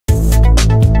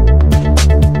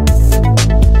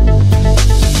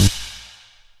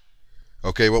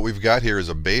Okay, what we've got here is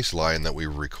a bass line that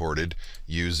we've recorded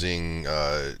using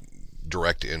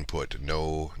direct input,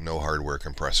 no hardware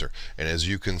compressor. And as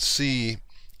you can see,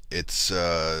 it's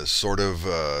sort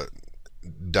of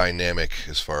dynamic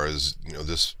as far as, you know,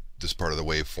 this part of the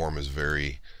waveform is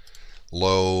very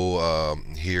low.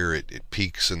 Here it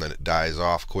peaks and then it dies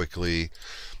off quickly.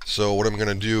 So what I'm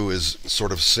going to do is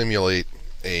sort of simulate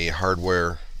a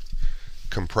hardware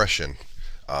compression.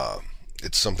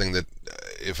 It's something that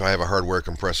if I have a hardware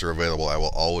compressor available, I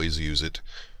will always use it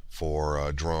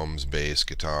for drums, bass,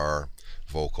 guitar,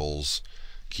 vocals,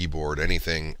 keyboard,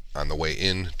 anything on the way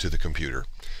in to the computer,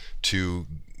 to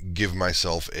give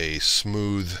myself a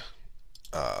smooth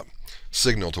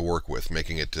signal to work with,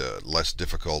 making it less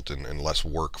difficult and less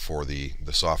work for the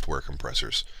software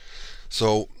compressors.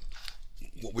 So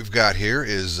what we've got here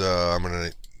is I'm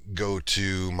going to go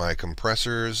to my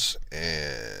compressors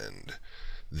and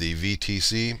the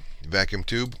VTC vacuum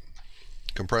tube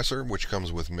compressor, which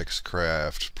comes with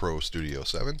Mixcraft Pro Studio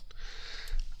 7.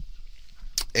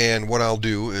 And what I'll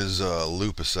do is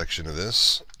loop a section of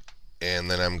this, and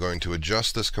then I'm going to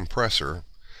adjust this compressor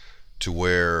to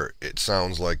where it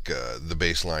sounds like the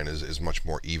bass line is much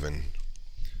more even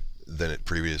than it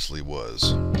previously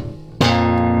was.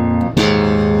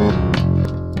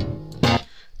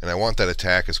 And I want that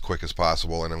attack as quick as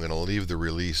possible, and I'm going to leave the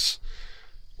release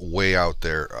way out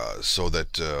there so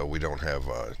that we don't have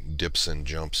dips and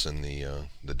jumps in the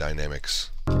dynamics.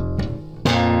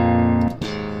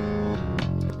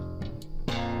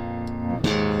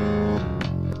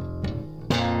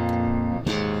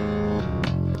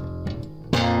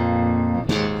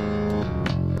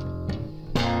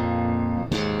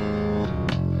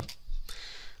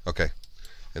 Okay,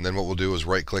 and then what we'll do is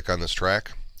right click on this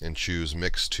track and choose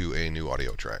Mix to a new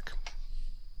audio track.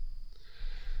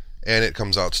 And it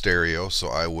comes out stereo, so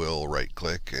I will right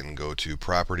click and go to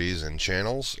Properties and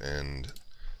Channels and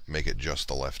make it just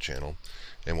the left channel.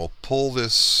 And we'll pull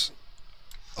this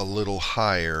a little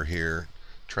higher here,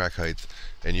 track height,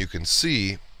 and you can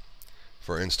see,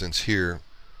 for instance here,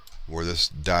 where this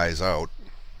dies out,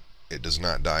 it does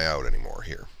not die out anymore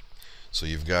here. So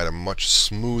you've got a much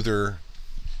smoother,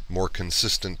 more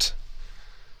consistent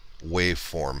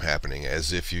waveform happening,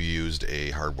 as if you used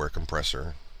a hardware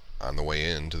compressor on the way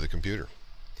into the computer.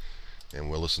 And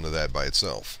we'll listen to that by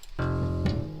itself.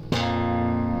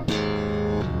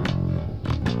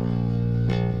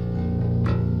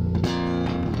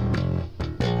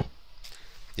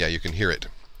 Yeah, you can hear it.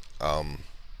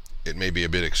 It may be a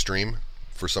bit extreme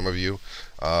for some of you.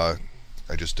 I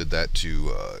just did that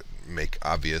to make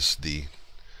obvious the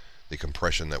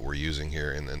compression that we're using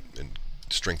here and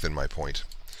strengthen my point.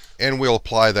 And we'll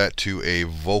apply that to a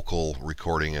vocal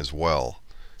recording as well.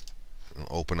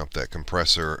 I'll open up that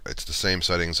compressor. It's the same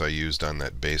settings I used on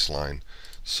that bass line.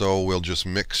 So we'll just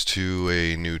mix to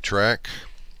a new track.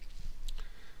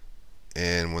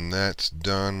 And when that's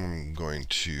done, I'm going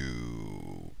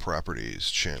to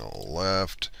Properties, Channel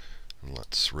Left. And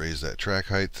let's raise that track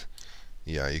height.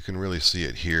 Yeah, you can really see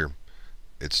it here.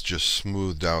 It's just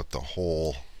smoothed out the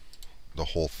whole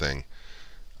thing.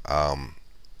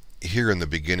 Here in the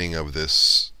beginning of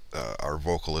this, our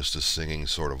vocalist is singing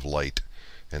sort of light,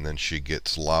 and then she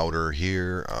gets louder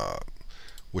here,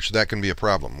 which that can be a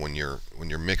problem when you're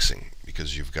mixing,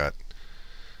 because you've got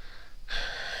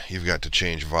to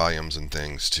change volumes and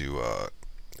things to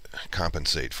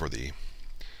compensate for the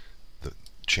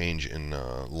change in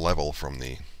level from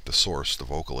the source, the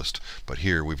vocalist. But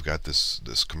here we've got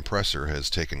this compressor has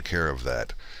taken care of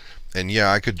that. And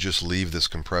yeah, I could just leave this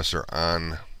compressor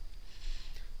on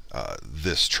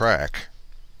this track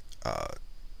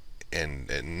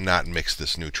and not mix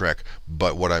this new track.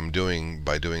 But what I'm doing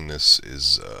by doing this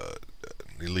is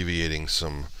alleviating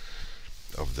some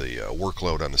of the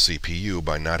workload on the CPU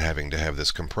by not having to have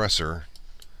this compressor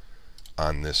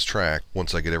on this track.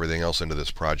 Once I get everything else into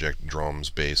this project, drums,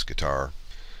 bass, guitar,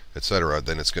 etc.,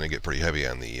 then it's going to get pretty heavy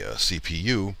on the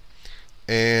CPU,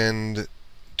 and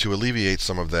to alleviate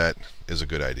some of that is a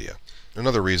good idea.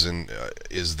 Another reason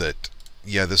is that,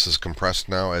 yeah, this is compressed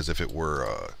now as if it were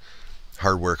a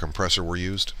hardware compressor were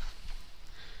used,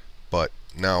 but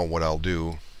now what I'll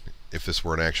do, if this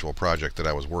were an actual project that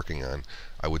I was working on,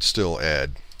 I would still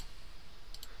add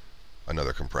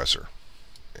another compressor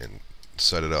and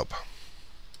set it up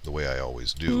the way I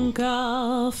always do.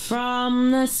 Go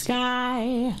from the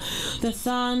sky, the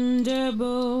thunder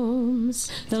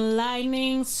booms, the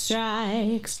lightning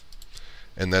strikes.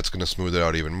 And that's going to smooth it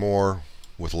out even more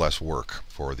with less work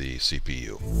for the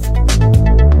CPU.